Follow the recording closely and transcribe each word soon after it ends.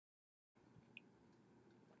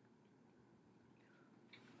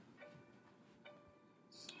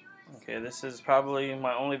Okay, this is probably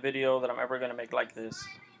my only video that I'm ever going to make like this.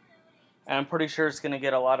 And I'm pretty sure it's going to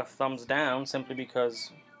get a lot of thumbs down simply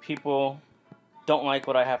because people don't like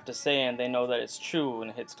what I have to say and they know that it's true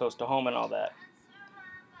and it hits close to home and all that.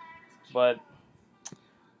 But,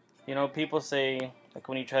 you know, people say, like,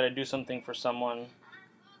 when you try to do something for someone,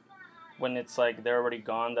 when it's like they're already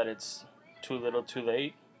gone, that it's too little too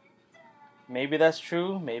late. Maybe that's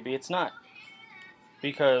true, maybe it's not.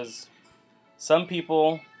 Because some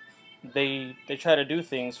people, they try to do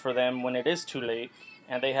things for them when it is too late,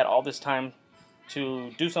 and they had all this time to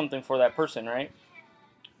do something for that person, right?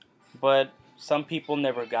 But some people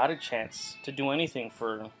never got a chance to do anything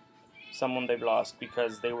for someone they've lost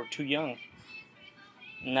because they were too young.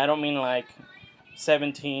 And I don't mean like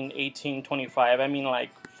 17, 18, 25. I mean like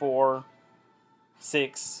 4,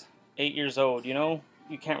 6, 8 years old, you know?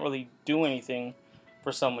 You can't really do anything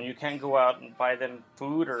for someone. You can't go out and buy them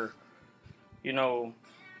food or, you know,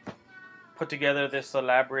 put together this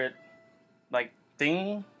elaborate, like,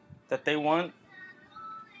 thing that they want.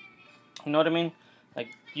 You know what I mean? Like,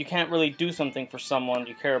 you can't really do something for someone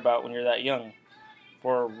you care about when you're that young.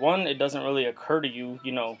 For one, it doesn't really occur to you,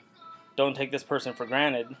 you know, don't take this person for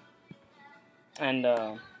granted. And,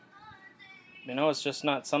 you know, it's just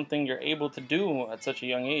not something you're able to do at such a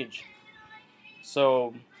young age.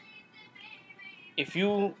 So,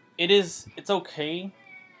 it's okay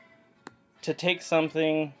to take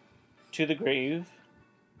something to the graveyard,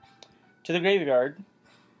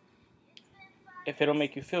 if it'll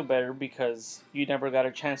make you feel better because you never got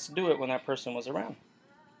a chance to do it when that person was around.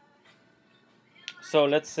 So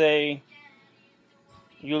let's say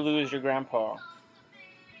you lose your grandpa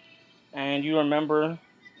and you remember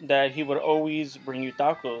that he would always bring you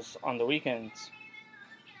tacos on the weekends,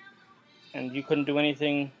 and you couldn't do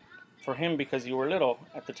anything for him because you were little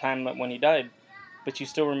at the time when he died, but you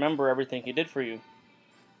still remember everything he did for you.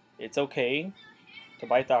 It's okay to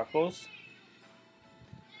buy tacos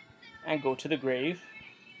and go to the grave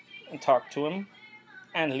and talk to him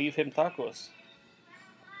and leave him tacos.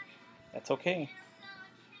 That's okay.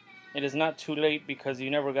 It is not too late because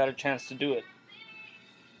you never got a chance to do it.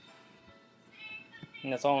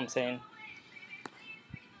 And that's all I'm saying.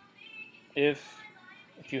 If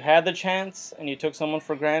you had the chance and you took someone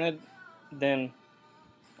for granted, then,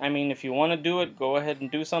 I mean, if you want to do it, go ahead and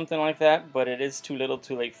do something like that, but it is too little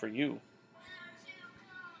too late for you.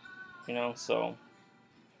 You know, so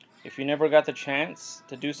if you never got the chance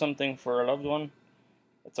to do something for a loved one,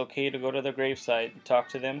 it's okay to go to their gravesite and talk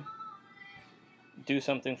to them, do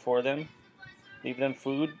something for them, leave them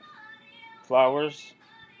food, flowers,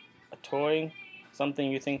 a toy, something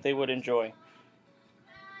you think they would enjoy.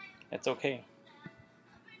 It's okay.